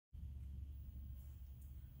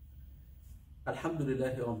الحمد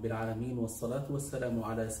لله رب العالمين، والصلاة والسلام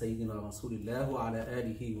على سيدنا رسول الله وعلى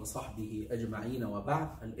آله وصحبه أجمعين،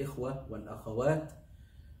 وبعد. الإخوة والأخوات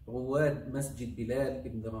رواد مسجد بلال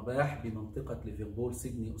بن رباح بمنطقة ليفربول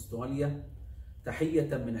سيدني أستراليا،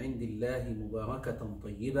 تحية من عند الله مباركة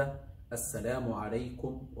طيبة. السلام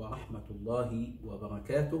عليكم ورحمة الله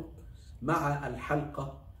وبركاته، مع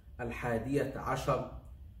الحلقة 11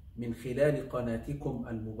 من خلال قناتكم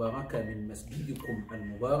المباركة من مسجدكم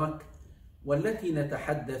المبارك، والتي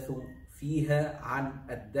نتحدث فيها عن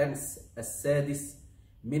الدرس السادس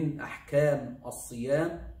من أحكام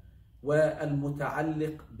الصيام،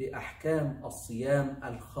 والمتعلق بأحكام الصيام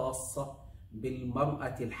الخاصة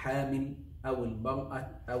بالمرأة الحامل أو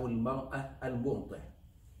المرأة المرضع.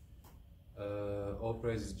 All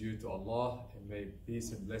praise is due to Allah, and may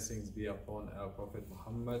peace and blessings be upon our Prophet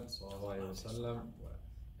Muhammad ﷺ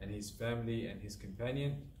and his family and his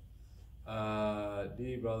companion.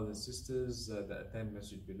 Dear brothers and sisters that attend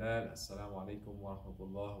Masjid Bilal, Assalamu alaikum wa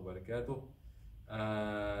rahmatullahi wa barakatuh.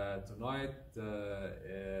 Tonight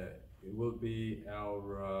it will be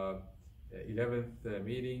our 11th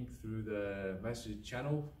meeting through the Masjid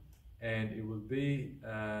channel, and it will be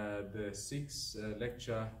the 6th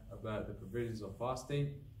lecture about the provisions of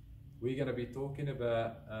fasting. We're going to be talking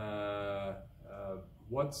about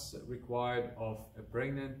what's required of a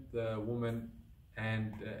pregnant woman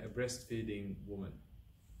and a breastfeeding woman.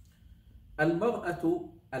 المرأة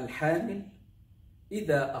الحامل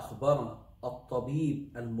إذا أخبر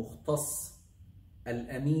الطبيب المختص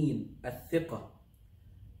الأمين الثقة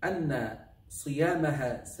أن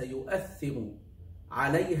صيامها سيؤثر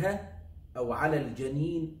عليها أو على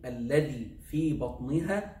الجنين الذي في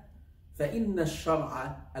بطنها، فإن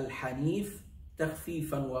الشرع الحنيف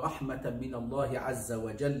تخفيفا ورحمة من الله عز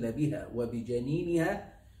وجل بها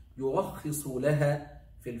وبجنينها يرخص لها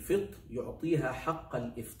في الفطر، يعطيها حق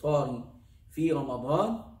الإفطار في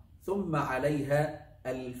رمضان، ثم عليها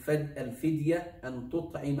الفدية أن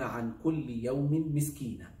تطعم عن كل يوم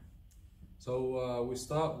مسكينا. So we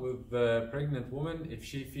start with the pregnant woman. If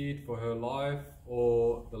she feed for her life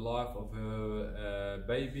or the life of her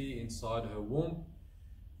baby inside her womb,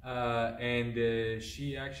 and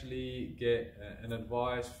she actually get an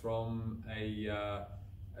advice from a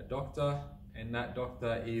doctor, and that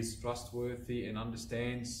doctor is trustworthy and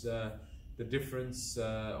understands the difference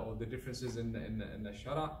or the differences in the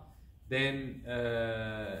Shara, then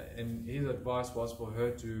and his advice was for her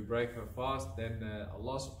to break her fast, then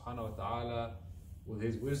Allah subhanahu wa ta'ala, with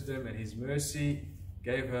his wisdom and his mercy,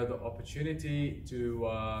 gave her the opportunity to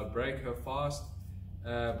break her fast,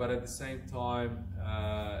 but at the same time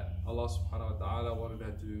Allah subhanahu wa ta'ala wanted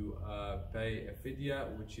her to pay a fidya,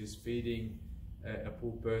 which is feeding a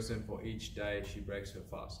poor person for each day she breaks her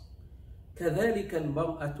fast. كذلك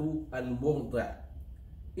المرأة المرضع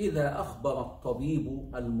إذا أخبر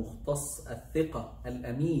الطبيب المختص الثقة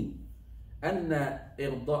الأمين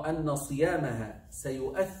أن صيامها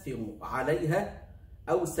سيؤثر عليها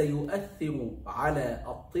أو سيؤثر على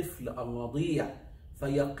الطفل الرضيع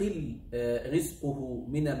فيقل رزقه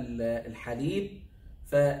من الحليب،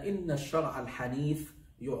 فإن الشرع الحنيف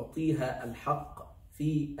يعطيها الحق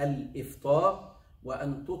في الإفطار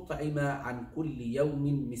وأن تطعم عن كل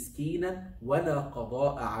يوم مسكينا ولا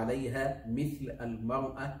قضاء عليها مثل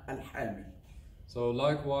المرأة الحامل. So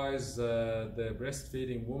likewise, the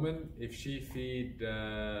breastfeeding woman, if she feed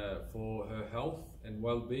for her health and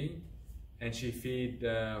well-being, and she feed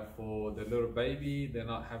for the little baby, they're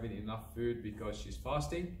not having enough food because she's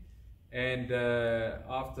fasting, and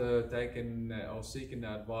after taking or seeking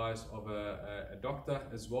the advice of a doctor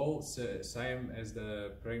as well, same as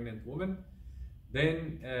the pregnant woman,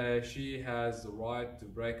 then she has the right to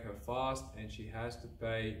break her fast, and she has to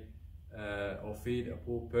pay or feed a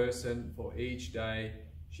poor person for each day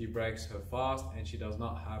she breaks her fast, and she does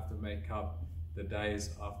not have to make up the days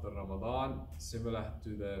after Ramadan, similar to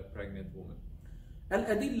the pregnant woman.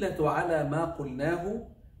 الأدلة على ما قلناه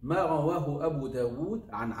ما رواه أبو داود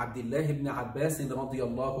عن عبد الله بن عباس رضي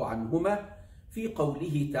الله عنهما في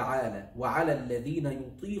قوله تعالى: وعلى الذين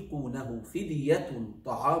يطيقونه فدية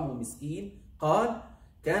طعام مسكين، قال: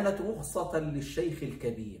 كانت رخصة للشيخ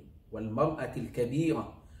الكبير والمرأة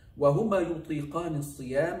الكبيرة وهما يطيقان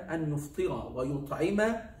الصيام أن يفطرا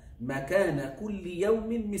ويطعما مكان كل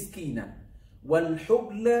يوم مسكينا،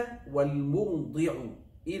 والحبل والمرضع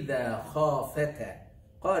إذا خافتا.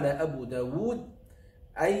 قال أبو داود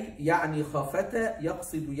أي يعني خافتا،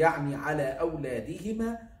 يقصد يعني على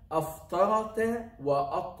أولادهما، أفطرتا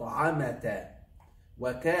وأطعمتا.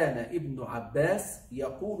 وكان ابن عباس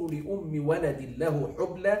يقول لأم ولد له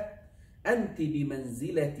حبلى: أنت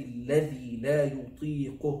بمنزلة الذي لا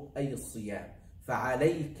يطيقه أي الصيام،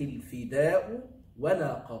 فعليك الفداء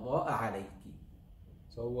ولا قضاء عليك.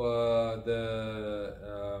 So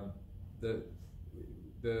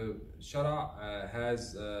the Shara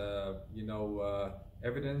has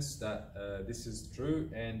evidence that this is true,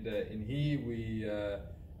 and in here we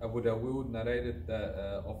Abu Dawood narrated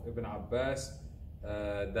of Ibn Abbas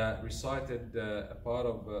that recited a part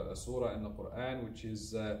of a surah in the Quran, which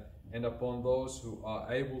is and upon those who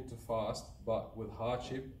are able to fast but with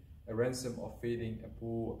hardship, a ransom of feeding a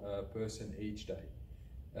poor person each day.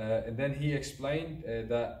 And then he explained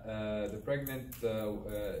that the pregnant,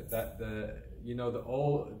 that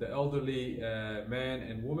the elderly man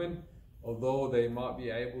and woman, although they might be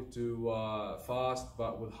able to fast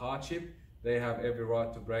but with hardship, they have every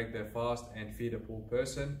right to break their fast and feed a poor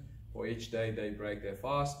person for each day they break their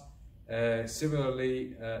fast.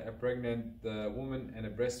 Similarly, a pregnant woman and a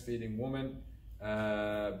breastfeeding woman,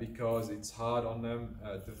 because it's hard on them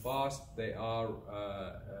to fast, they are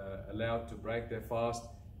allowed to break their fast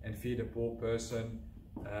and feed a poor person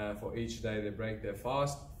for each day they break their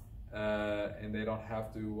fast, and they don't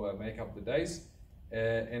have to make up the days.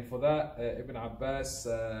 And for that, Ibn Abbas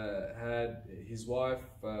had his wife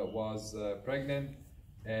was pregnant,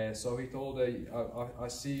 so he told her, I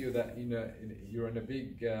see you that you're in a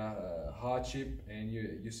big hardship and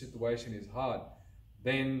your situation is hard.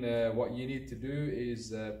 Then what you need to do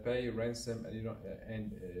is pay your ransom,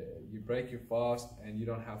 and you break your fast and you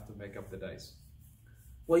don't have to make up the days.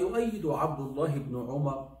 ويؤيد عبد الله بن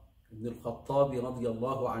عمر بن الخطاب رضي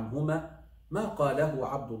الله عنهما ما قاله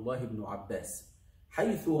عبد الله بن عباس،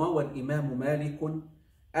 حيث روى الإمام مالك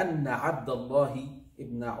أن عبد الله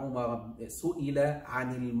بن عمر سئل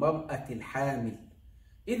عن المرأة الحامل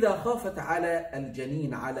إذا خافت على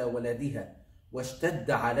الجنين على ولدها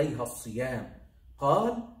واشتد عليها الصيام،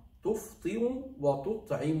 قال: تفطر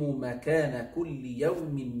وتطعم مكان كل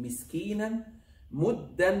يوم مسكينا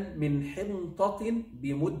مدا من حنطة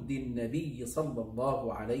بمد النبي صلى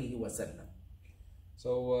الله عليه وسلم.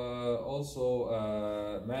 So also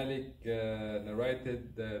Malik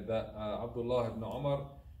narrated that Abdullah ibn Umar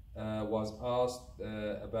was asked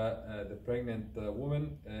about the pregnant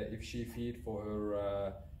woman if she feed for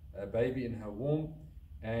her baby in her womb,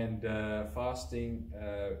 and fasting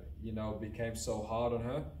became so hard on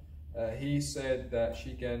her. He said that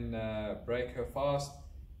she can break her fast,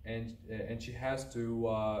 and she has to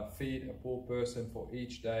feed a poor person for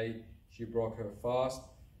each day she broke her fast,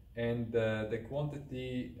 and the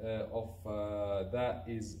quantity of that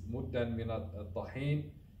is muddan min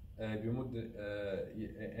al-tahin, and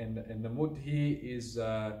the mud here is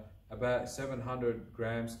about 700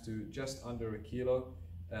 grams to just under a kilo,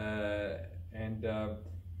 and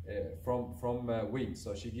from wheat.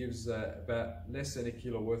 So she gives about less than a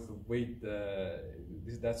kilo worth of wheat.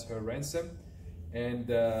 That's her ransom. And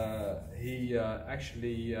he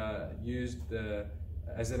actually used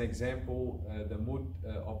as an example the mud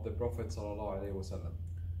of the Prophet sallallahu alaihi wasallam.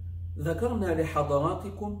 ذكرنا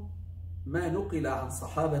لحضراتكم ما نقل عن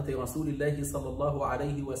صحابة رسول الله صلى الله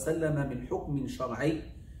عليه وسلم من حكم شرعي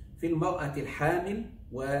في المرأة الحامل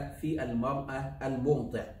وفي المرأة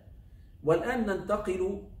المرضع. والآن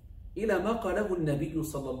ننتقل إلى ما قاله النبي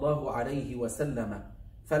صلى الله عليه وسلم،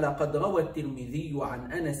 فلقد روى الترمذي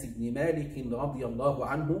عن أنس بن مالك رضي الله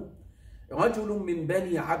عنه: رجل من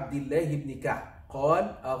بني عبد الله بن كعب قال: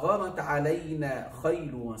 أغارت علينا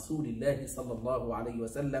خيل رسول الله صلى الله عليه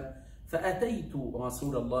وسلم، فأتيت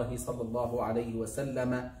رسول الله صلى الله عليه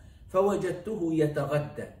وسلم فوجدته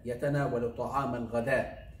يتغدى يتناول طعام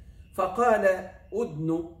الغداء، فقال: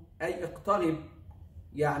 أدن، أي اقترب،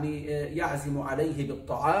 يعني يعزم عليه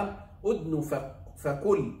بالطعام، أدن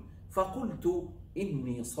فكل. فقلت: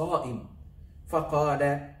 إني صائم.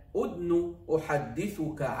 فقال: أدن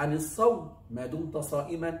أحدثك عن الصوم، ما دمت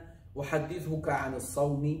صائما أحدثك عن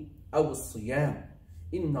الصوم أو الصيام.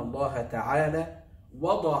 إن الله تعالى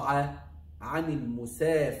وضع عن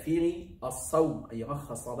المسافر الصوم، أي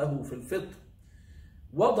رخص له في الفطر،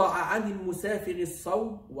 وضع عن المسافر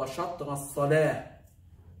الصوم وشطر الصلاة،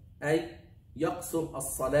 أي يقصر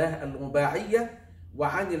الصلاة الرباعية،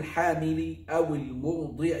 وعن الحامل أو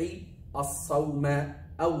المرضع الصوم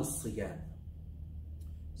أو الصيام.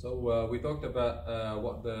 So we talked about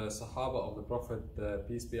what the Sahaba of the Prophet,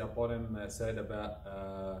 peace be upon him, said about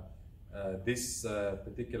this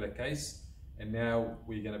particular case, and now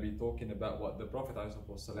we're going to be talking about what the Prophet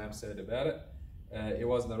ﷺ said about it. It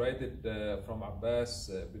was narrated from Abbas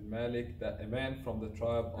bin Malik that a man from the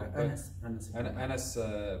tribe of Anas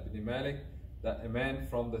bin Malik, that a man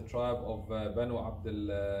from the tribe of Banu Abdul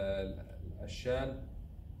Ashal,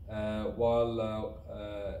 while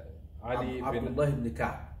Ali bin Abdullah ibn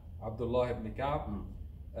Ka'b, Abdullah ibn Ka'b,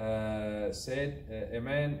 said, a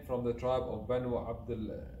man from the tribe of Banu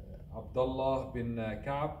Abdullah bin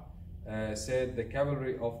Ka'b said, the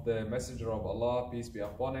cavalry of the Messenger of Allah, peace be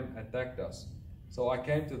upon him, attacked us. So I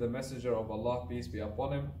came to the Messenger of Allah, peace be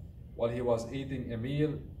upon him, while he was eating a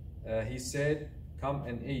meal. He said, come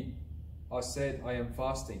and eat. I said, I am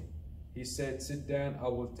fasting. He said, sit down, I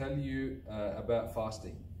will tell you about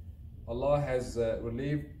fasting. Allah has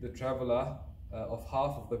relieved the traveler of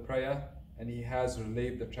half of the prayer, and He has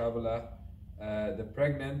relieved the traveler, the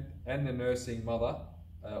pregnant and the nursing mother,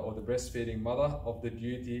 or the breastfeeding mother, of the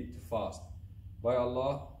duty to fast. By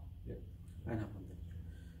Allah.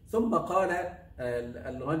 ثم قال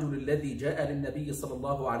الرجل الذي جاء للنبي صلى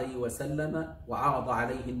الله عليه وسلم وعرض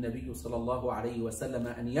عليه النبي صلى الله عليه وسلم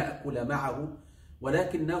أن يأكل معه،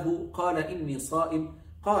 ولكنه قال إني صائم.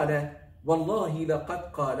 قال والله لقد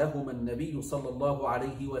قالهما النبي صلى الله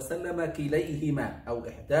عليه وسلم كليهما أو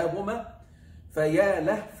إحداهما، فيا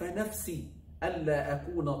لهف نفسي ألا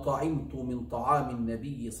أكون طعمت من طعام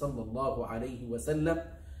النبي صلى الله عليه وسلم.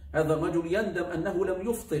 هذا الرجل يندم أنه لم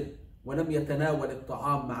يفطر ولم يتناول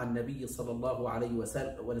الطعام مع النبي صلى الله عليه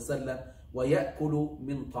وسلم ويأكل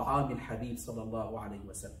من طعام الحبيب صلى الله عليه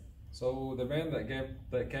وسلم. So the man that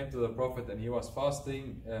came to the Prophet and he was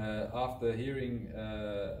fasting, after hearing,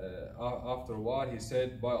 after a while, he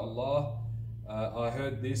said, by Allah, I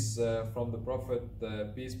heard this from the Prophet,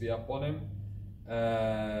 peace be upon him,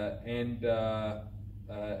 and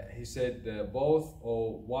he said both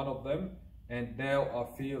or one of them, and now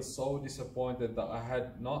I feel so disappointed that I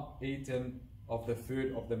had not eaten of the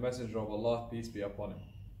food of the Messenger of Allah, peace be upon him.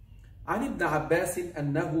 عن ابن عباس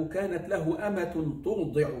أنه كانت له أمة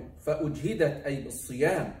ترضع فأجهدت أي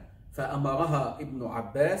بالصيام، فأمرها ابن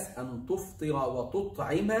عباس أن تفطر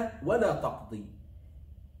وتطعم ولا تقضي.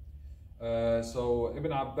 So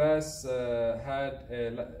Ibn Abbas had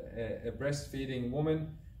a breastfeeding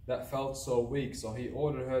woman that felt so weak, so he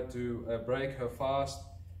ordered her to break her fast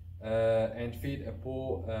and feed a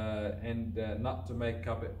poor and not to make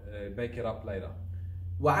it up later.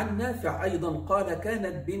 وعن نافع أيضا قال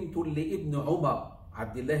كانت بنت لابن عمر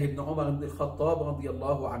عبد الله بن عمر بن الخطاب رضي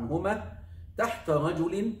الله عنهما تحت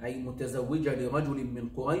رجل أي متزوجة لرجل من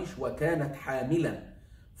قريش، وكانت حاملا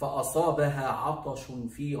فأصابها عطش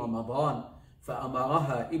في رمضان،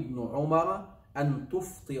 فأمرها ابن عمر أن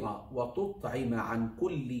تفطر وتطعم عن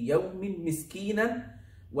كل يوم مسكينا.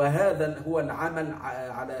 وهذا هو العمل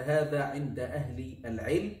على هذا عند أهل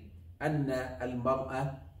العلم، أن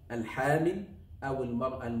المرأة الحامل أو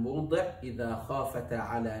المرأة المرضع إذا خافتا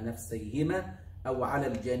على نفسيهما أو على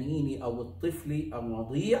الجنين أو الطفل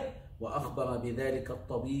الرضيع، وأخبر بذلك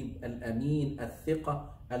الطبيب الأمين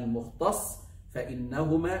الثقة المختص،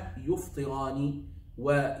 فإنهما يفطران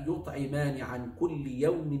ويطعمان عن كل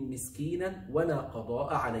يوم مسكينا ولا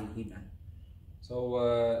قضاء عليهما. So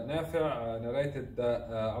Nafi' narrated that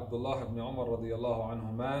Abdullah ibn Umar radiyallahu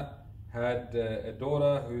anhuma had a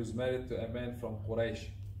daughter who is married to a man from Quraysh.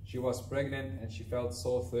 She was pregnant and she felt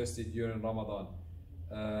so thirsty during Ramadan.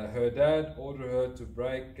 Her dad ordered her to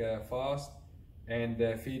break fast and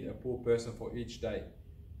feed a poor person for each day.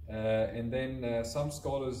 And then some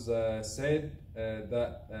scholars said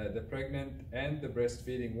that the pregnant and the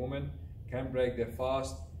breastfeeding woman can break their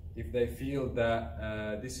fast if they feel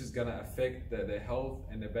that this is going to affect their health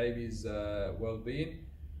and the baby's well-being,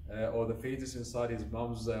 or the fetus inside his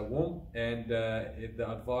mom's womb, and if the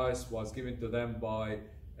advice was given to them by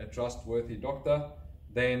a trustworthy doctor,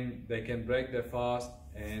 then they can break their fast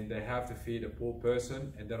and they have to feed a poor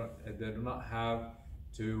person, and they do not have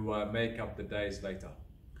to make up the days later.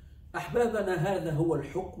 أحبابنا، هذا هو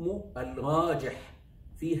الحكم الراجح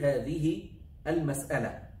في هذه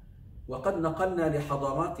المسألة، وقد نقلنا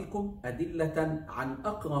لحضراتكم أدلة عن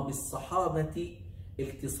أقرب الصحابة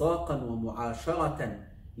التصاقا ومعاشرة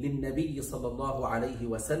للنبي صلى الله عليه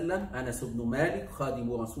وسلم: أنس بن مالك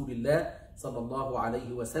خادم رسول الله صلى الله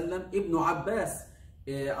عليه وسلم، ابن عباس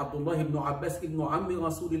عبد الله بن عباس ابن عم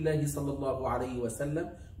رسول الله صلى الله عليه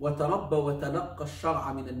وسلم، وتربى وتلقى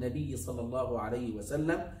الشرع من النبي صلى الله عليه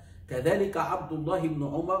وسلم. كذلك عبد الله بن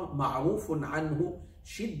عمر معروف عنه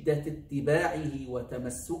شدة اتباعه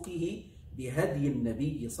وتمسكه بهدي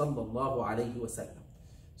النبي صلى الله عليه وسلم.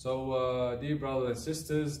 So, dear brothers and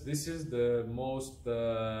sisters, this is the most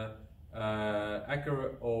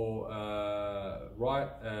accurate or right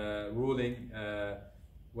ruling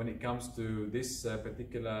when it comes to this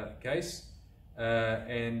particular case,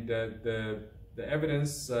 and the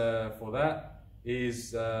evidence for that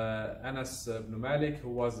is Anas ibn Malik, who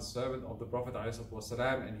was the servant of the Prophet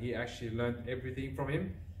ﷺ, and he actually learned everything from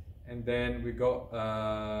him. And then we got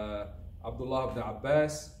Abdullah ibn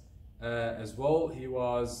Abbas, as well. He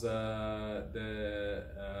was the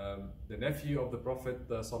nephew of the Prophet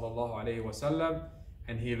sallallahu alaihi wasallam,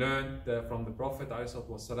 and he learned from the Prophet alayhi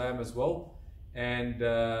wasallam as well. And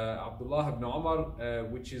Abdullah ibn Umar,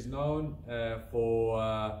 which is known for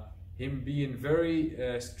him being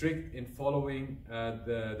very strict in following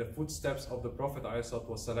the footsteps of the Prophet alayhi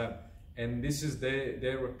wasallam. And this is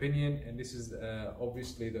their opinion, and this is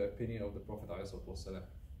obviously the opinion of the Prophet alayhi wasallam.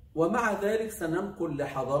 ومع ذلك سننقل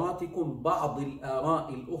لحضراتكم بعض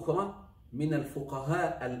الآراء الأخرى من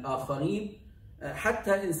الفقهاء الآخرين،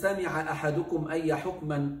 حتى إن سمع أحدكم أي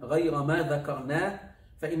حكما غير ما ذكرناه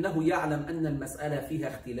فإنه يعلم أن المسألة فيها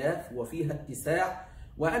اختلاف وفيها اتساع،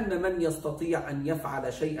 وأن من يستطيع أن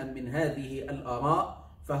يفعل شيئا من هذه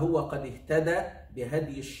الآراء فهو قد اهتدى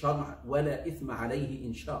بهدي الشرع ولا إثم عليه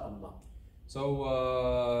إن شاء الله.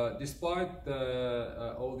 So despite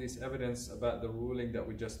all this evidence about the ruling that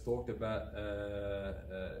we just talked about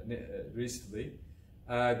recently,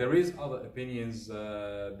 there is other opinions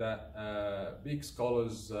that big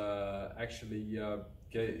scholars actually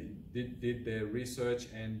did their research,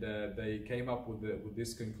 and they came up with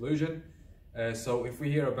this conclusion. So if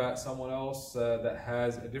we hear about someone else that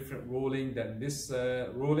has a different ruling than this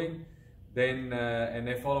ruling, then and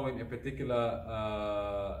they're following a particular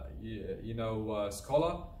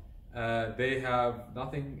scholar, they have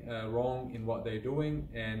nothing wrong in what they're doing,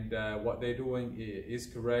 and what they're doing is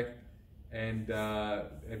correct, and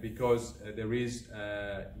because there is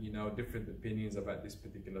different opinions about this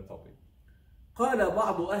particular topic. قال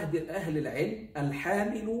بعض أهل العلم: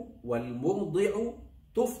 الحامل والمرضع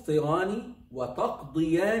تفطران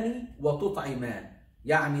وتقضيان وتطعمان،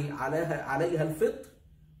 يعني عليها الفطر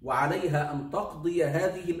وعليها أن تقضي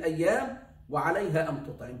هذه الأيام وعليها أن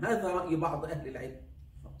تطعم. هذا رأي بعض أهل العلم.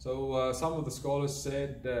 So some of the scholars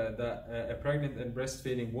said that a pregnant and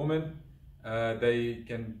breastfeeding woman, they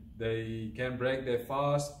can break their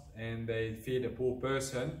fast and they feed a poor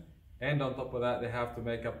person, and on top of that they have to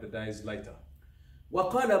make up the days later.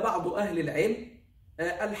 وقال بعض أهل العلم: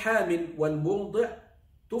 الحامل والمرضع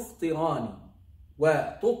تفطران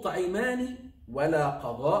وتطعمان ولا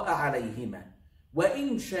قضاء عليهما،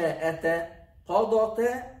 وإن شاءتا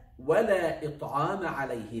قضتا ولا إطعام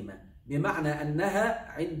عليهما، بمعنى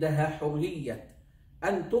أنها عندها حرية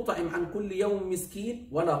أن تطعم عن كل يوم مسكين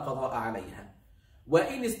ولا قضاء عليها،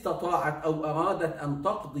 وإن استطاعت أو أرادت أن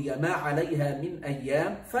تقضي ما عليها من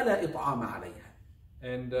أيام فلا إطعام عليها.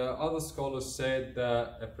 And other scholars said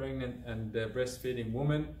that a pregnant and breastfeeding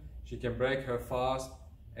woman, she can break her fast,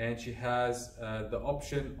 and she has the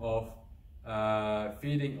option of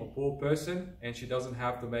feeding a poor person, and she doesn't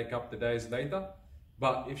have to make up the days later.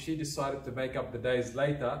 But if she decided to make up the days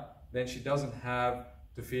later, then she doesn't have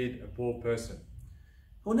to feed a poor person.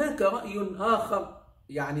 هناك رأي آخر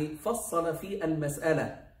يعني فصل في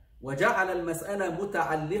المسألة وجعل المسألة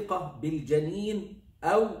متعلقة بالجنين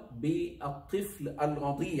أو بالطفل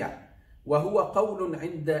الرضيع، وهو قول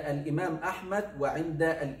عند الإمام أحمد وعند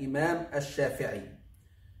الإمام الشافعي.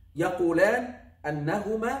 يقولان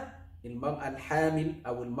أنهما، المرأة الحامل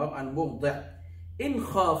أو المرأة المرضع، إن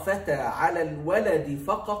خافتا على الولد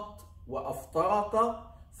فقط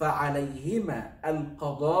وأفطرتا فعليهما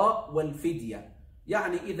القضاء والفدية.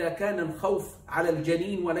 يعني إذا كان الخوف على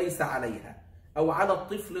الجنين وليس عليها، أو على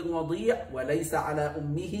الطفل الرضيع وليس على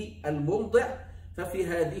أمه المرضع، ففي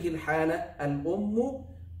هذه الحالة الأم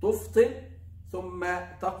تفطر ثم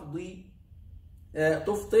تقضي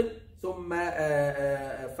ثم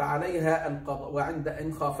فعليها القضاء، وعند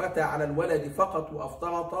إن خافتا على الولد فقط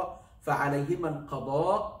وأفطرتا فعليهما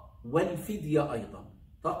القضاء والفدية أيضا،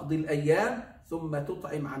 تقضي الأيام ثم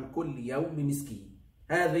تطعم عن كل يوم مسكين.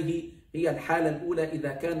 هذه هي الحالة الأولى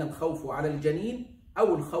إذا كان الخوف على الجنين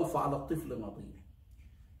أو الخوف على الطفل الرضيع.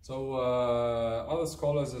 So other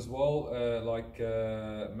scholars as well, like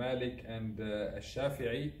Malik and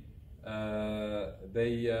Shafi'i,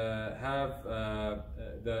 they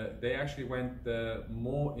actually went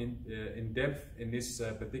more in depth in this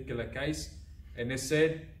particular case, and they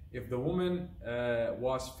said if the woman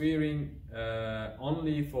was fearing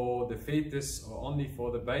only for the fetus or only for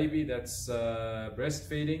the baby that's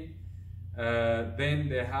breastfeeding, then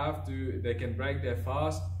they can break their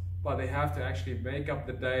fast, but they have to actually make up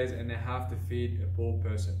the days and they have to feed a poor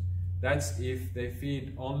person. That's if they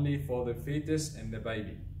feed only for the fetus and the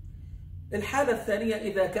baby. الحالة الثانية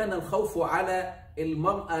إذا كان الخوف على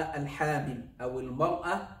المرأة الحامل أو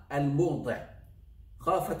المرأة المرضع،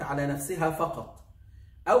 خافت على نفسها فقط،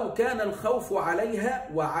 أو كان الخوف عليها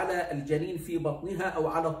وعلى الجنين في بطنها أو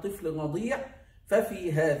على الطفل الرضيع،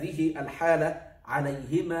 ففي هذه الحالة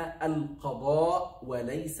عليهما القضاء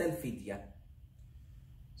وليس الفدية.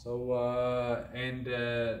 So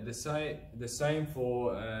the same for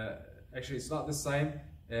actually it's not the same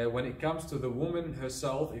when it comes to the woman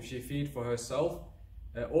herself. If she feed for herself,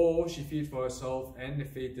 or she feed for herself and the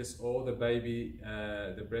fetus or the baby,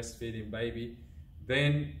 the breastfeeding baby,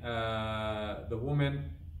 then the woman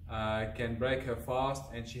can break her fast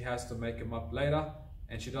and she has to make them up later,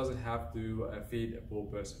 and she doesn't have to feed a poor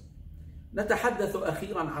person. نتحدث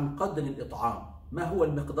أخيرا عن قدر الإطعام. ما هو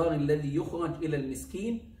المقدار الذي يخرج إلى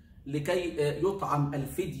المسكين لكي يطعم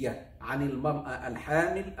الفدية عن المرأة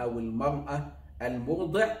الحامل أو المرأة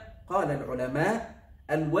المرضع؟ قال العلماء: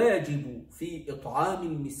 الواجب في إطعام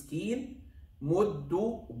المسكين مد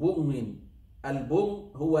بر.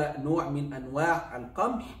 البر هو نوع من أنواع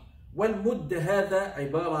القمح، والمد هذا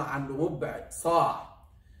عبارة عن ربع صاع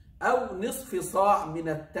أو نصف صاع من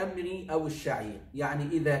التمر أو الشعير. يعني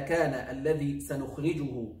إذا كان الذي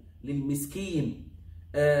سنخرجه للمسكين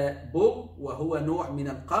بر وهو نوع من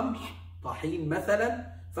القمح، طحين مثلا،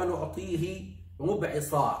 فنعطيه ربع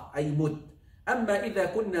صاع أي مد. أما إذا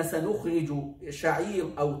كنا سنخرج شعير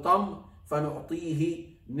أو تمر فنعطيه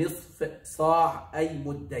نصف صاع أي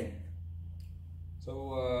مدين. So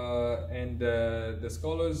the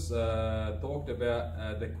scholars talked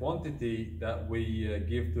about the quantity that we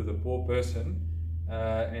give to the poor person,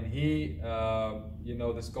 and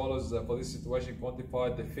the scholars for this situation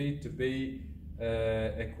quantified the feed to be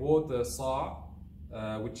a quarter sa',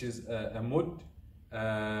 which is a mud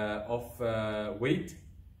of wheat,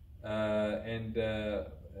 and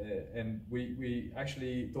we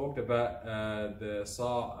actually talked about the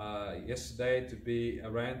sa' yesterday to be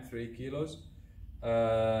around 3 kilos.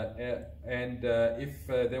 If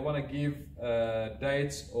they want to give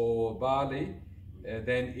dates or barley,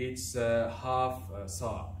 then it's half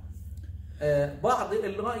sa'. بعض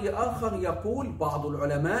الرأي آخر يقول، بعض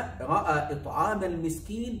العلماء رأى إطعام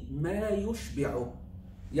المسكين ما يشبعه،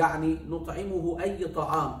 يعني نطعمه أي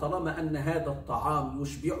طعام طالما أن هذا الطعام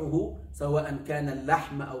يشبعه، سواء كان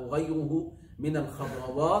اللحم أو غيره من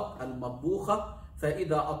الخضروات المطبوخة،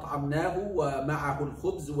 فإذا أطعمناه ومعه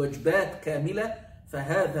الخبز وجبات كاملة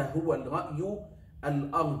فهذا هو الرأي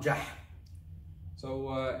الأرجح. So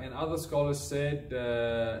and other scholars said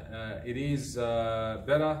it is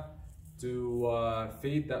better to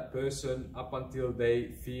feed that person up until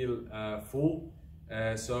they feel full.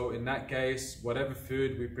 So in that case, whatever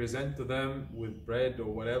food we present to them with bread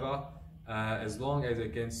or whatever, as long as they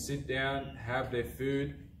can sit down, have their food,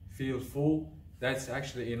 feel full, that's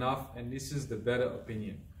actually enough, and this is the better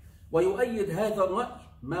opinion. ويؤيد هذا الرأي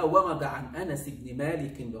ما ورد عن أنس بن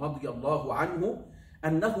مالك رضي الله عنه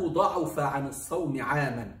أنه ضعف عن الصوم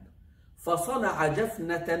عاما فصنع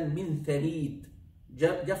جفنة من ثريد،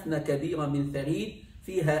 جفنة كبيرة من ثريد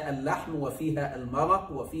فيها اللحم وفيها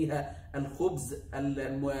المرق وفيها الخبز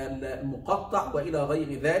المقطع وإلى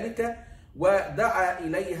غير ذلك، ودعا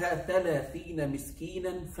إليها 30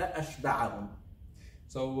 مسكينا فأشبعهم.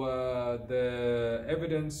 So the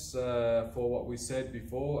evidence for what we said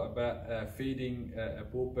before about feeding a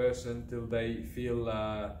poor person till they feel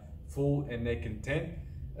full and they're content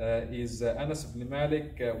is Anas ibn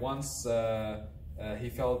Malik. Once he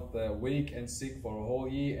felt weak and sick for a whole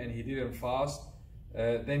year and he didn't fast.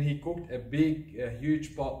 Then he cooked a huge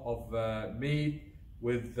pot of meat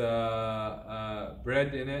with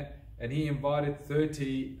bread in it, and he invited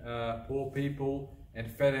 30 poor people and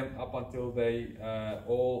fed them up until they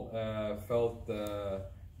all felt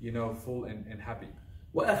full and happy.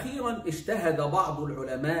 وأخيرا اجتهد بعض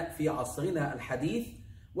العلماء في عصرنا الحديث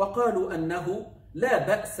وقالوا أنه لا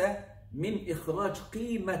بأس من إخراج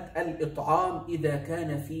قيمة الإطعام إذا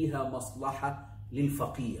كان فيها مصلحة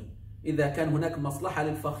للفقير. إذا كان هناك مصلحة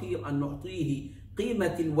للفقير أن نعطيه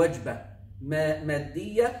قيمة الوجبة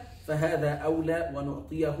مادية فهذا أولى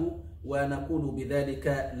ونعطيه ونكون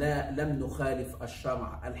بذلك لم نخالف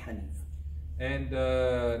الشرع الحنيف. And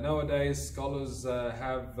nowadays scholars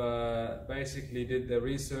have basically did the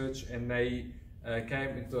research and they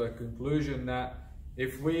came into a conclusion that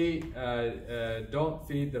if we don't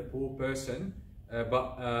feed the poor person,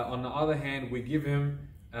 but on the other hand we give him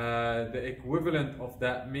the equivalent of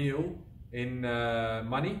that meal in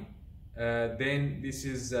money, then this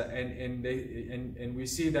is and we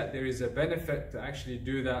see that there is a benefit to actually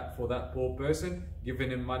do that for that poor person,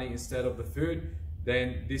 giving him money instead of the food,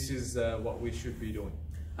 then this is what we should be doing.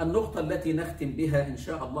 النقطة التي نختم بها إن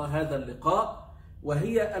شاء الله هذا اللقاء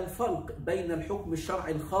وهي الفرق بين الحكم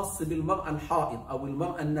الشرعي الخاص بالمرأة الحائض أو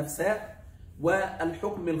المرأة النفساء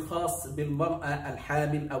والحكم الخاص بالمرأة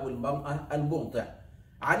الحامل أو المرأة المرضع.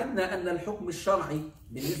 علمنا أن الحكم الشرعي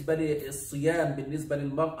بالنسبة للصيام بالنسبة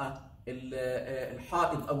للمرأة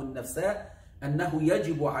الحائض أو النفساء أنه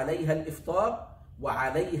يجب عليها الإفطار،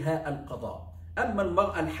 وعليها القضاء. أما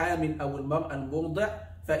المرأة الحامل أو المرأة المرضع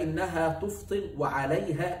فإنها تفطر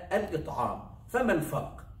وعليها الإطعام. فما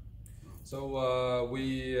الفرق؟ So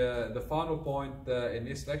the final point in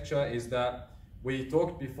this lecture is that we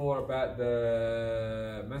talked before about the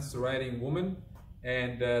menstruating woman,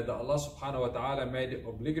 and that Allah subhanahu wa ta'ala made it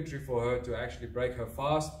obligatory for her to actually break her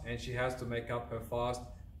fast, and she has to make up her fast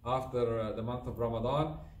after the month of Ramadan.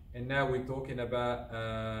 And now we're talking about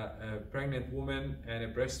a pregnant woman and a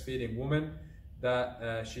breastfeeding woman, that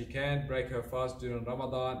she can break her fast during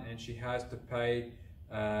Ramadan, and she has to pay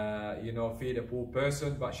feed a poor person,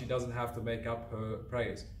 but she doesn't have to make up her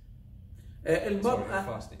prayers.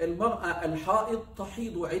 المرأة الحائض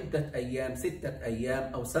تحيض عدة أيام، 6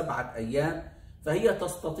 أيام أو 7 أيام، فهي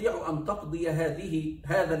تستطيع أن تقضي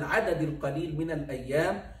هذا العدد القليل من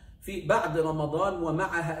الأيام في بعد رمضان،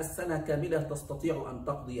 ومعها السنة كاملة تستطيع أن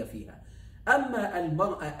تقضي فيها. أما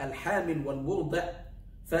المرأة الحامل والمرضع،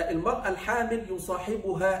 فالمرأة الحامل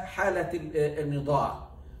يصاحبها حالة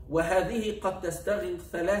الرضاع، وهذه قد تستغرق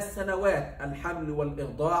 3 سنوات. الحمل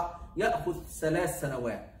والإرضاع يأخذ 3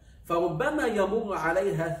 سنوات، فربما يمر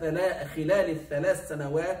عليها خلال ال3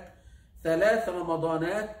 سنوات 3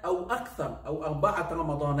 رمضانات أو أكثر أو 4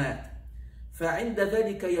 رمضانات، فعند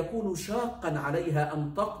ذلك يكون شاقا عليها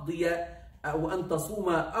أن تقضي أو أن تصوم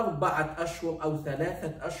 4 أشهر أو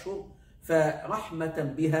 3 أشهر.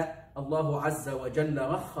 فرحمة بها الله عز وجل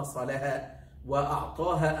رخص لها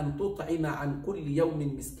وأعطاها أن تطعم عن كل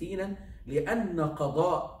يوم مسكينا، لأن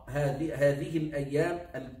قضاء هذه الأيام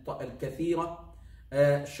الكثيرة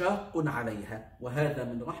شاق عليها، وهذا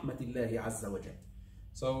من رحمة الله عز وجل.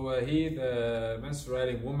 So here the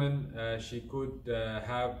menstruating woman, she could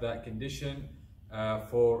have that condition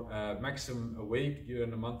for maximum a week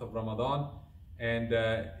during the month of Ramadan, and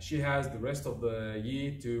she has the rest of the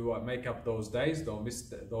year to make up those days,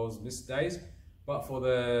 those missed days. But for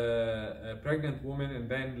the pregnant woman and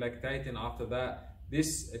then lactating after that,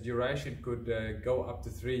 this duration could go up to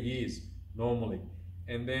 3 years normally.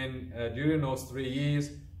 And then during those 3 years,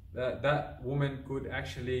 that woman could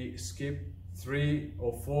actually skip 3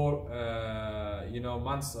 or 4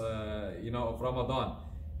 months of Ramadan,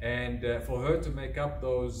 and for her to make up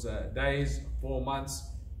those days, 4 months,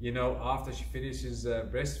 after she finishes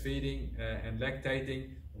breastfeeding and lactating,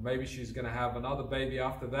 or maybe she's going to have another baby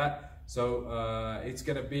after that. So it's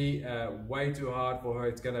going to be way too hard for her.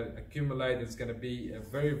 It's going to accumulate. It's going to be a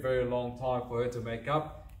very, very long time for her to make up,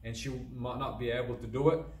 and she might not be able to do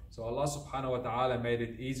it. So Allah subhanahu wa ta'ala made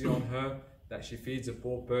it easy on her that she feeds a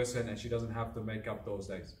poor person and she doesn't have to make up those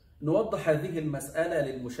days. نوضح هذه المسألة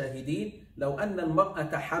للمشاهدين. لو أن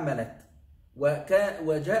المرأة حملت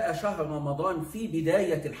وجاء شهر رمضان في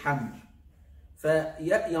بداية الحمل،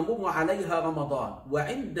 فيمر عليها رمضان،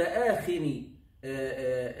 وعند آخر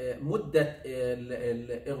مدة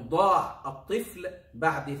إرضاع الطفل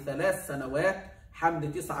بعد 3 سنوات،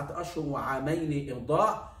 حمل 9 أشهر وعامين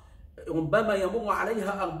إرضاع، ربما يمر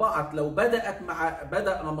عليها 4. لو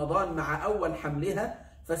بدأ رمضان مع أول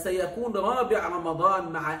حملها، فسيكون رابع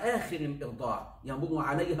رمضان مع آخر الإرضاع، يمر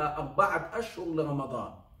عليها 4 أشهر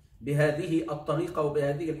لرمضان. بهذه الطريقة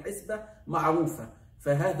وبهذه الحسبة معروفة،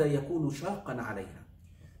 فهذا يكون شاقا عليها.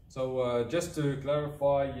 So just to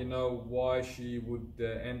clarify, why she would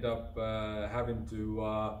end up having to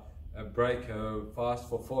break her fast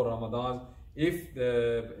for 4 Ramadans. If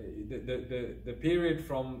the period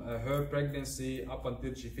from her pregnancy up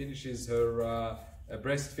until she finishes her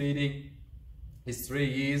breastfeeding is 3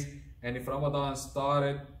 years, and if Ramadan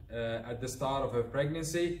started at the start of her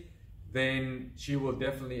pregnancy, then she will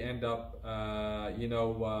definitely end up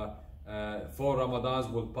 4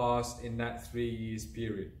 Ramadans will pass in that 3 years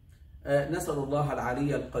period. نسأل الله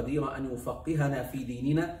العلي القدير أن يفقهنا في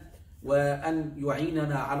ديننا، وأن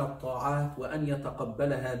يعيننا على الطاعات، وأن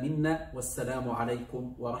يتقبلها منا. والسلام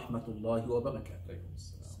عليكم ورحمة الله وبركاته. عليكم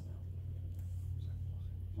السلام.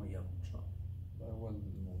 وياكم إن شاء الله. هو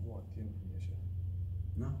الموضوع كثير مهم يا شيخ.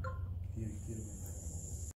 نعم. كثير